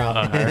that's the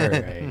problem. All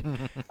right.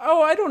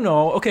 Oh, I don't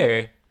know.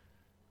 Okay.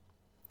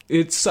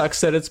 It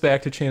sucks that it's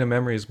back to Chain of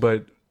Memories,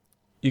 but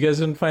you guys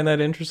didn't find that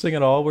interesting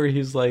at all, where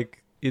he's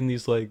like in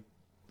these like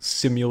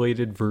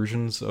simulated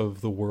versions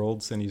of the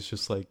worlds, and he's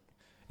just like,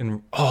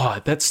 and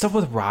that stuff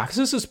with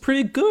Roxas is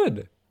pretty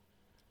good.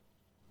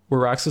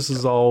 Where Roxas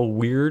is all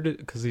weird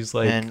because he's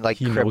like, and like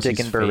he knows cryptic he's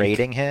and fake.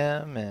 berating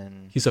him,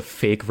 and He's a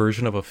fake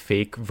version of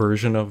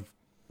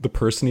the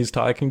person he's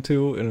talking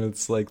to, and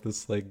it's like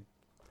this like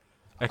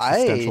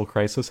existential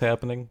crisis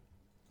happening.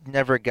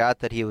 never got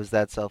that he was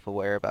that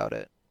self-aware about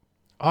it.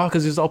 Oh,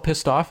 because he's all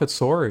pissed off at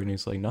Sora, and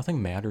he's like,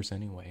 nothing matters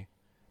anyway.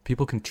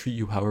 People can treat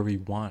you however you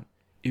want.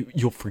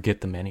 You'll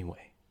forget them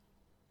anyway.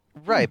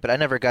 Right, but I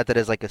never got that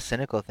as like a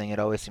cynical thing. It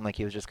always seemed like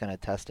he was just kind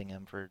of testing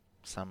him for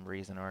some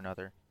reason or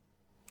another.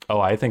 Oh,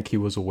 I think he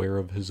was aware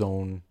of his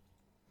own.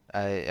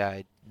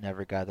 I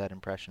never got that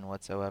impression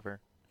whatsoever.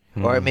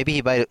 Or maybe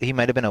he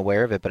might have been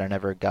aware of it, but I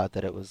never got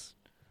that it was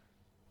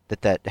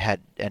that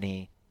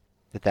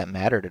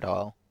mattered at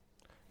all.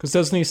 Because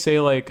doesn't he say,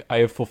 like, I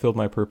have fulfilled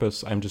my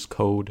purpose, I'm just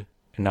code,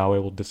 and now I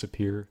will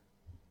disappear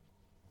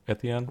at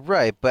the end?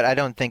 Right, but I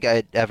don't think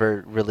I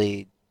ever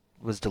really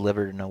was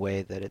delivered in a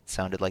way that it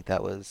sounded like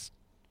that was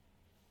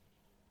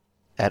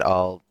at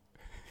all,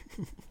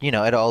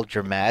 at all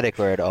dramatic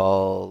or at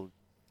all.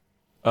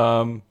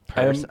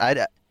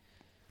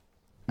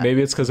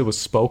 Maybe it's because it was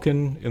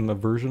spoken in the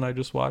version I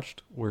just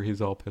watched, where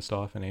he's all pissed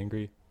off and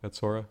angry at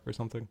Sora or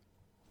something.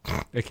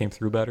 It came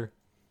through better.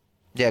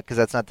 Yeah, because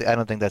that's not. I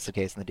don't think that's the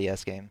case in the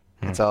DS game.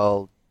 It's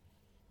all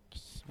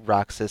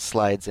Roxas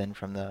slides in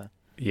from the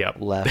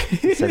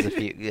left. It says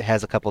it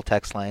has a couple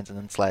text lines and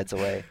then slides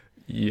away.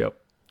 Yep.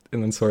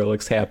 And then Sora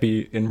looks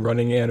happy in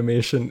running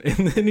animation,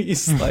 and then he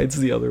slides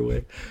the other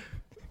way.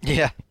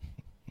 Yeah.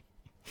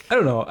 I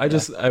don't know.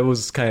 I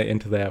was kind of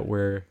into that,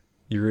 where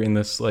you're in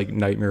this like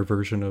nightmare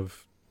version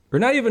of, or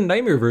not even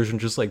nightmare version,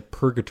 just like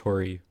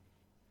purgatory,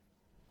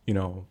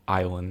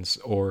 islands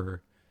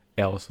or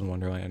Alice in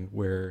Wonderland,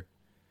 where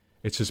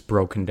it's just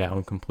broken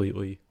down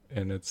completely,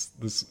 and it's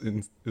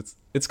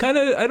kind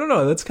of, I don't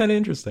know, that's kind of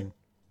interesting.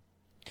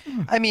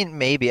 I mean,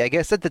 maybe. I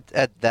guess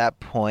at that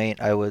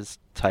point, I was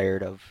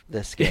tired of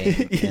this game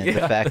and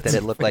the fact that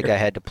it looked like I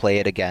had to play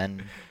it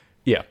again.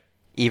 Yeah.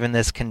 Even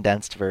this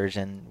condensed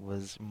version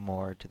was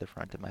more to the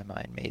front of my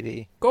mind,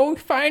 maybe. Go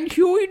find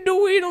Huey,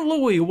 Dewey, and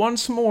Louie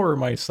once more,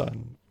 my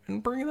son,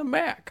 and bring them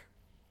back.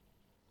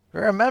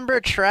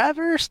 Remember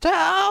Traverse Town?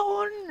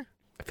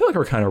 I feel like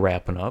we're kind of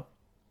wrapping up.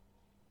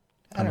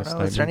 I don't know.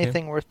 Is there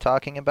anything worth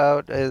talking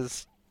about?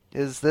 Is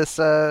this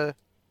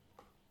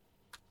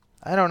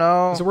I don't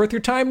know. Is it worth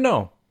your time?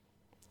 No.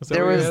 Is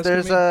that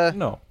there's a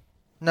no.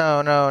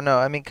 No.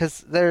 I mean,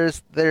 because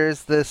there's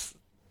this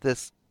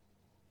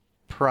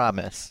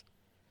promise.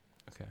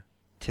 Okay.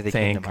 To the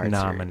Thank Kingdom Hearts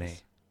nominee.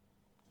 series.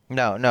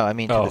 No. I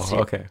mean to the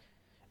series. Okay.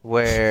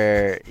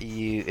 Where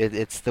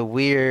it's the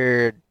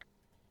weird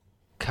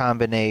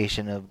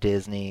combination of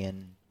Disney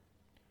and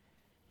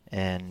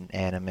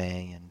anime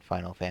and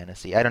Final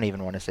Fantasy. I don't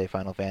even want to say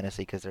Final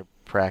Fantasy because they're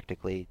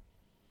practically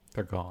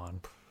They're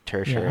gone.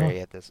 tertiary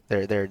at this.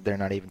 They're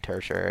not even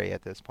tertiary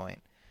at this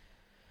point.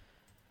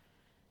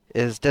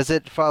 Does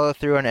it follow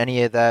through on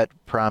any of that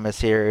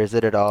promise here? Is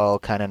it at all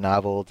kind of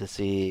novel to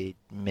see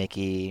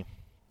Mickey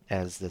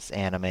as this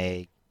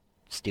anime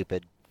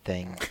stupid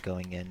thing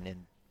going in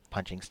and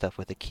punching stuff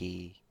with a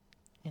key,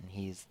 and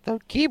he's the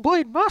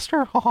Keyblade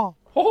Master?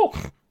 Oh.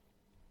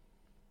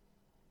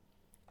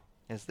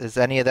 Is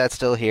any of that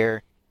still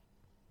here?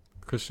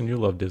 Christian, you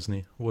love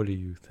Disney. What do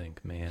you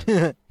think,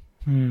 man?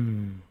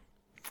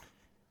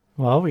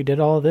 Well, we did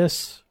all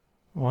this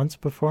once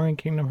before in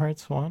Kingdom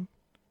Hearts 1.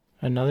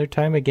 Another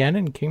time again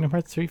in Kingdom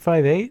Hearts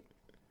 358.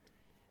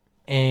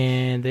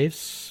 And they've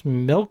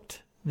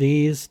milked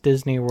these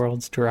Disney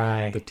worlds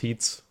dry. The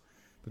teats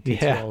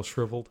are all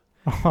shriveled.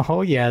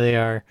 Oh, yeah, they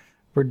are.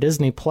 We're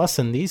Disney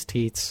Plus-ing these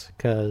teats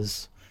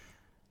because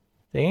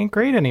they ain't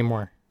great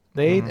anymore.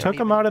 They took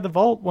them out of the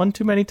vault one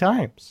too many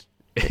times.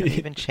 They don't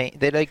even change.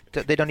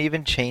 They don't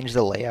even change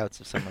the layouts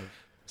of some of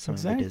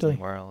the Disney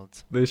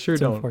worlds. They sure It's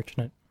don't.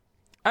 Unfortunate.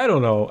 I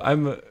don't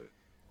know.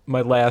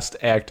 My last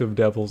act of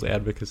devil's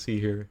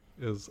advocacy here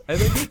is I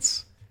think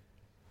it's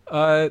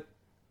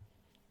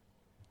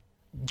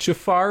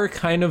Jafar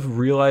kind of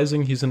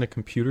realizing he's in a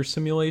computer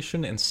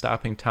simulation and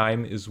stopping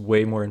time is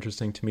way more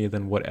interesting to me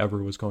than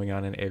whatever was going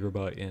on in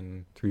Agrabah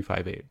in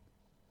 358.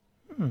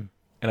 And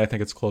I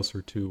think it's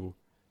closer to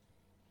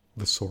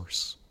the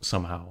source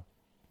somehow.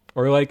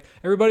 Or like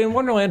everybody in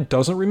Wonderland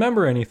doesn't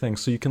remember anything,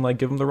 so you can like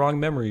give them the wrong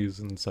memories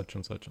and such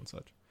and such and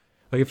such.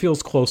 Like it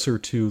feels closer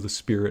to the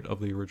spirit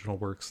of the original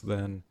works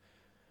than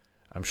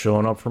I'm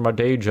showing up for my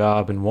day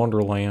job in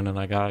Wonderland and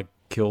I gotta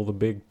kill the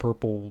big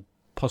purple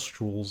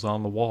pustules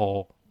on the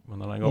wall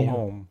and then I go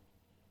home.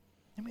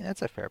 I mean,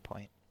 that's a fair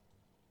point.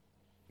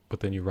 But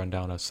then you run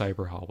down a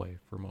cyber hallway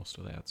for most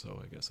of that,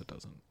 so I guess it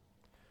doesn't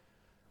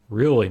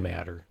really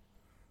matter.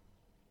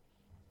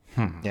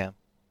 Yeah.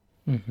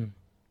 Mm-hmm.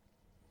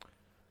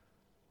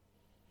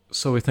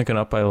 So we thinking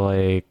up by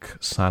like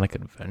Sonic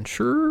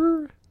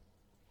Adventure?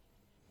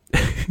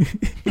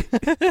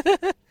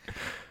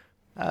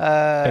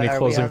 Any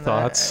closing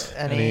thoughts?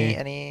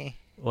 Any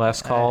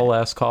last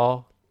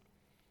call?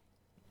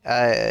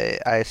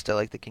 I still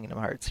like the Kingdom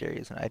Hearts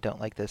series, and I don't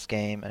like this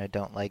game, and I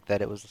don't like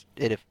that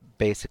it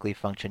basically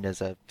functioned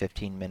as a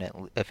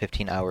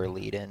 15-hour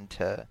lead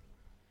into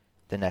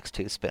the next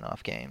two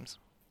spin-off games.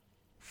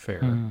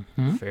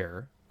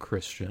 Fair.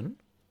 Christian?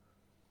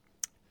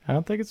 I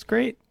don't think it's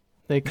great.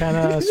 They kind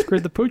of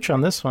screwed the pooch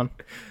on this one.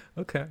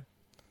 Okay.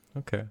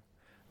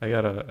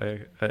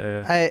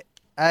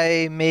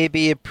 I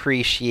maybe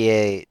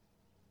appreciate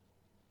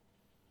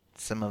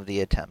some of the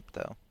attempt,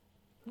 though.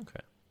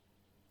 Okay.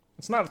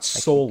 It's not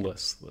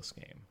soulless, this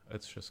game.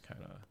 It's just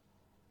kind of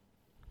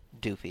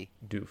doofy.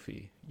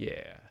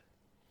 Yeah.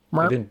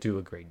 Mark. They didn't do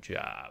a great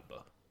job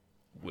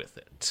with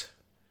it.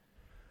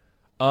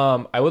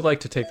 I would like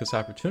to take this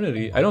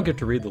opportunity. I don't get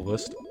to read the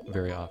list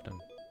very often.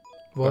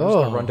 But I'm just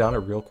going to run down it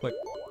real quick.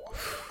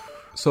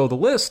 So the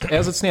list,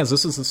 as it stands,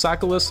 this is the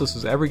Sokka list. This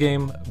is every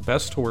game,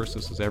 best to worst.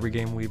 This is every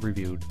game we've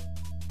reviewed.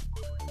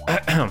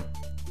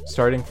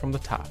 Starting from the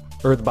top,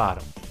 or the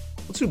bottom.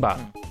 Let's do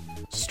bottom.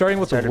 Starting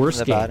with the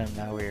worst game. Bottom,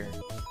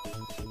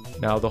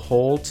 now the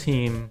whole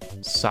team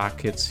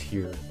sockets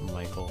here,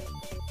 Michael.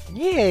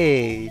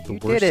 Yay! The You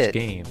worst did it.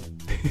 game.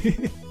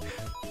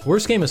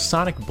 Worst game is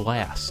Sonic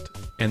Blast.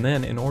 And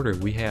then in order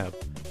we have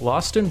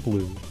Lost in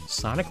Blue,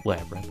 Sonic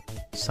Labyrinth,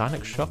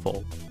 Sonic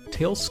Shuffle,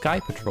 Tails Sky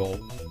Patrol,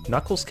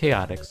 Knuckles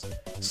Chaotix,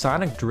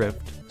 Sonic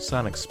Drift,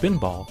 Sonic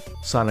Spinball,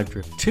 Sonic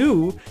Drift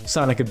 2,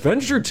 Sonic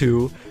Adventure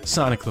 2,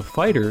 Sonic the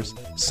Fighters,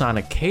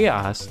 Sonic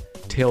Chaos,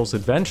 Tails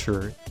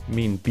Adventure,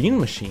 Mean Bean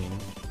Machine,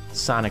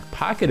 Sonic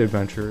Pocket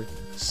Adventure,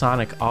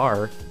 Sonic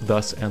R,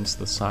 thus ends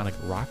the Sonic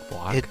Rock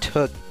Block. It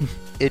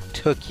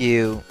took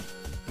you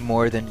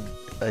more than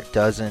a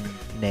dozen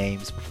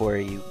names before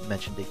you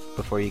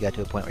got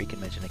to a point where you could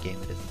mention a game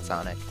that isn't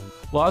Sonic.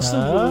 Lost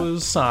in Blue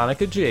is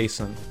Sonic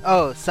adjacent.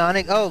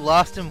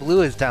 Lost in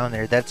Blue is down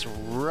there. That's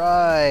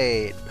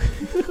right.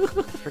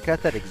 I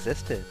forgot that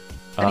existed.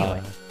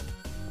 Anyway.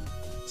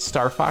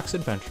 Star Fox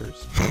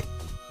Adventures,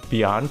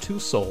 Beyond Two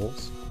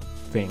Souls,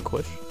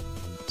 Vanquish,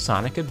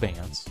 Sonic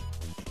Advance,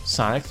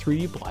 Sonic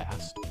 3D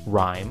Blast,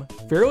 Rhyme,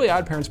 Fairly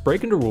Odd Parents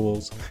Break Into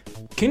Rules,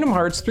 Kingdom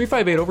Hearts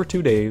 358 Over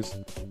 2 Days,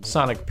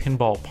 Sonic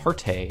Pinball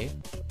Party,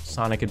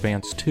 Sonic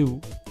Advance 2,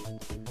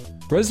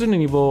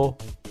 Resident Evil,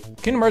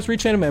 Kingdom Hearts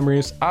Rechain of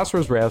Memories,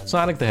 Asura's Wrath,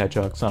 Sonic the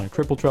Hedgehog, Sonic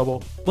Triple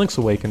Trouble, Link's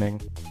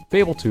Awakening,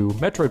 Fable 2,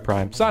 Metroid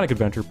Prime, Sonic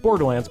Adventure,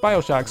 Borderlands,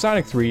 Bioshock,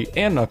 Sonic 3,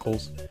 and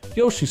Knuckles,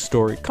 Yoshi's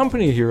Story,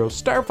 Company of Heroes,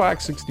 Star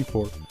Fox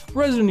 64,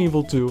 Resident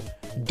Evil 2,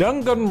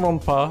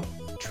 Danganronpa,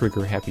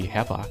 Trigger Happy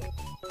Havoc,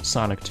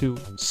 Sonic 2,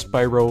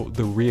 Spyro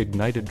the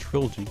Reignited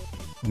Trilogy,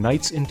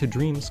 Nights into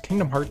Dreams,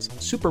 Kingdom Hearts,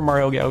 Super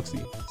Mario Galaxy,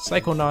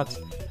 Psychonauts,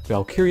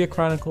 Valkyria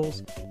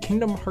Chronicles,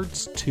 Kingdom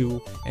Hearts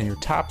 2, and your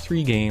top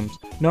 3 games.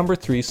 Number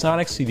 3,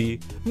 Sonic CD.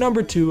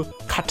 Number 2,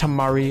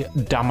 Katamari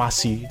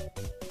Damacy.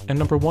 And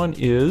number 1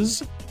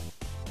 is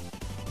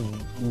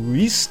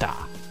Rista.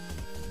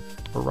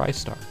 Or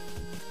Rystar.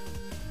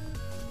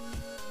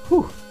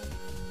 Whew.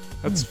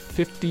 That's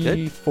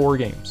 54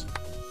 games.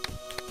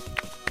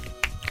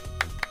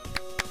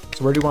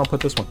 So where do you want to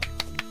put this one?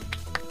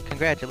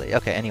 Congratulate.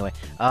 Okay, anyway.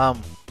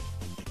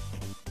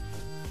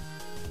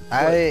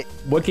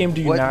 What game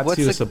do you not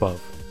see this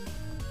above?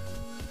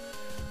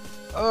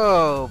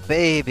 Oh,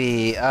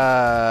 baby.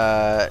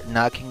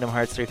 Not Kingdom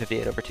Hearts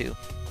 358 over 2.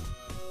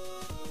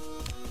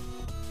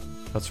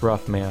 That's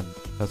rough, man.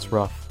 That's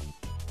rough.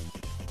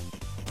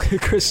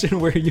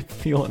 Christian, where are you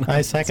feeling?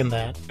 I second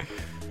that.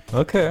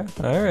 Okay.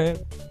 All right.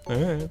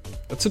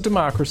 It's a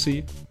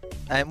democracy.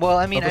 Well,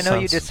 I mean, I know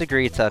you sense.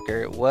 disagree,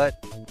 Tucker. Where's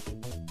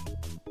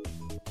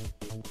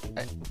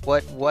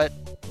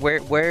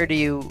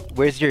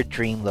your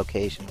dream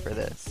location for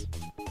this?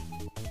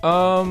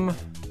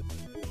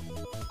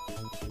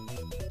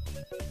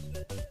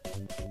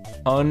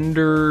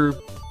 Under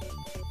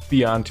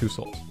Beyond Two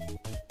Souls.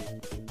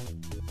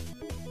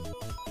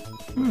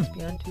 What's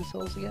Beyond Two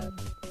Souls again?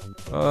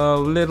 A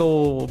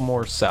little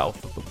more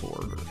south of the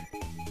border.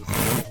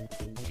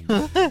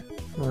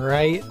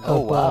 Right Oh,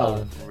 wow.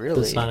 above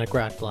Really? the Sonic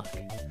Rock Block.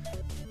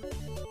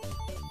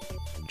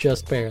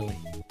 Just barely.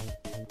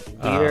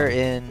 We're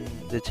in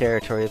the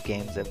territory of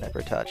games I've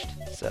never touched,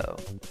 so...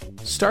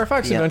 Star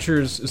Fox Yeah.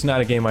 Adventures is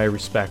not a game I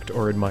respect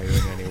or admire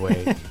in any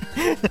way.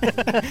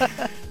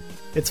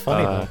 It's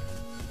funny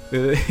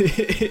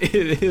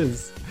It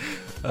is.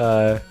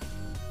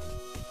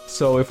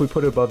 So if we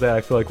put it above that,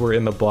 I feel like we're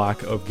in the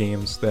block of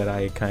games that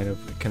I kind of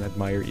can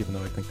admire, even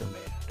though I think they're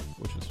bad,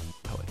 which is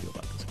how I feel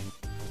about this game.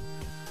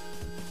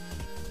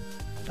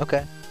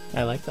 Okay. though.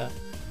 I like that.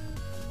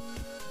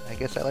 I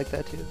guess I like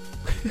that too.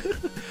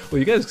 Well,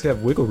 you guys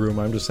have wiggle room.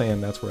 I'm just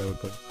saying that's where I would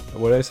put.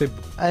 What did I say?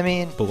 I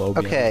mean, Below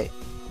Beyond. okay.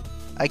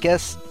 I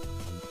guess,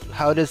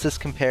 how does this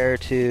compare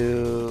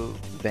to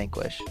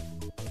Vanquish?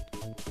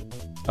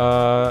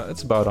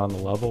 It's about on the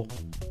level,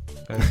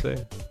 I'd say.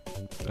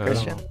 I don't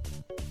Christian? know.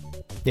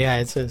 Yeah,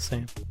 it's the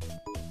same.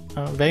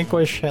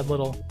 Vanquish had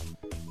little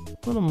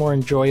more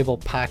enjoyable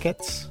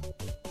pockets.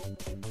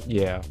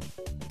 Yeah.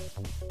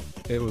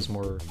 It was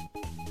more.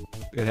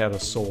 It had a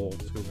soul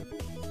to it.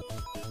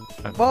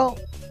 Well,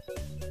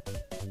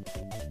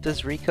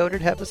 does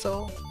Recoded have a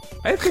soul?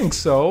 I think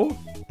so.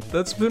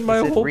 That's been my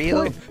Is it whole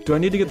real? point. Do I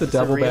need to get the Is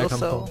this a devil real back on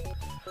soul? phone?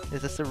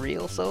 Is this a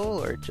real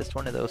soul, or just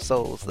one of those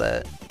souls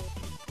that...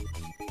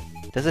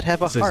 Does it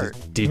have a Is this heart? a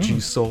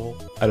Digi-soul?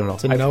 I don't know.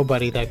 It's a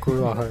nobody that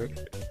grew a heart.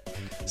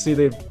 See,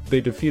 they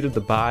defeated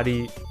the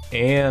body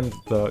and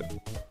the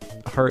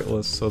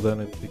heartless, so then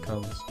it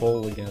becomes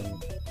whole again.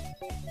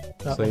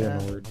 Say yeah.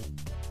 in a word.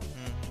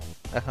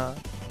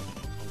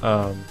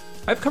 Uh-huh.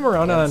 I've come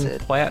around That's on it.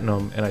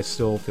 Platinum, and I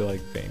still feel like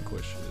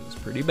Vanquish is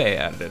pretty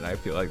bad, and I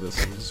feel like this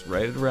is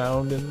right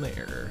around in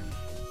there.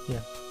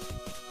 Yeah.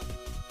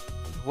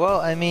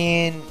 Well, I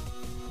mean,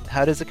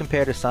 how does it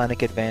compare to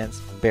Sonic Advance,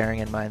 bearing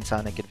in mind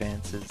Sonic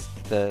Advance is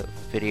the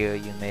video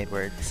you made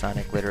where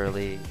Sonic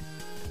literally...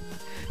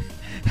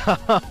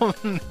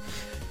 I'm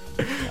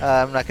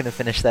not going to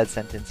finish that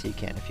sentence. You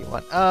can if you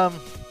want.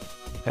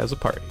 Has a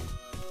party.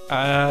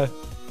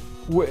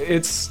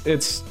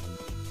 It's.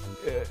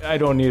 I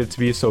don't need it to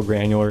be so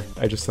granular.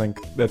 I just think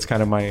that's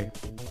kind of my.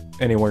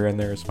 Anywhere in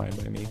there is fine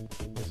by me.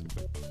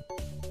 Basically.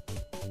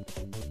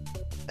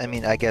 I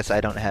mean, I guess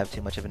I don't have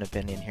too much of an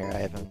opinion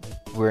here.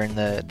 We're in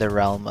the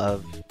realm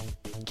of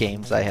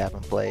games I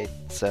haven't played,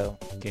 so...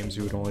 Games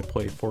you would only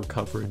play for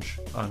coverage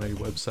on a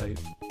website.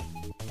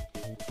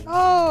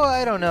 Oh,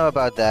 I don't know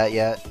about that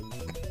yet.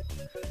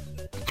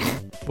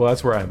 Well,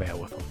 that's where I'm at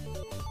with them.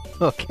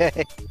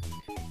 Okay.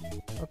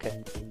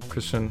 Okay.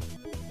 Christian,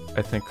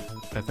 I think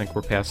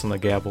we're passing the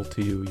gavel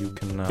to you. You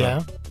can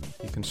Yeah,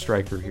 you can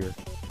strike her here.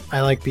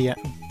 I like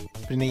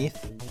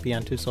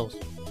Beyond Two Souls.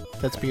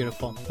 That's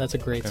beautiful. That's a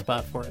great Okay.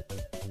 spot for it.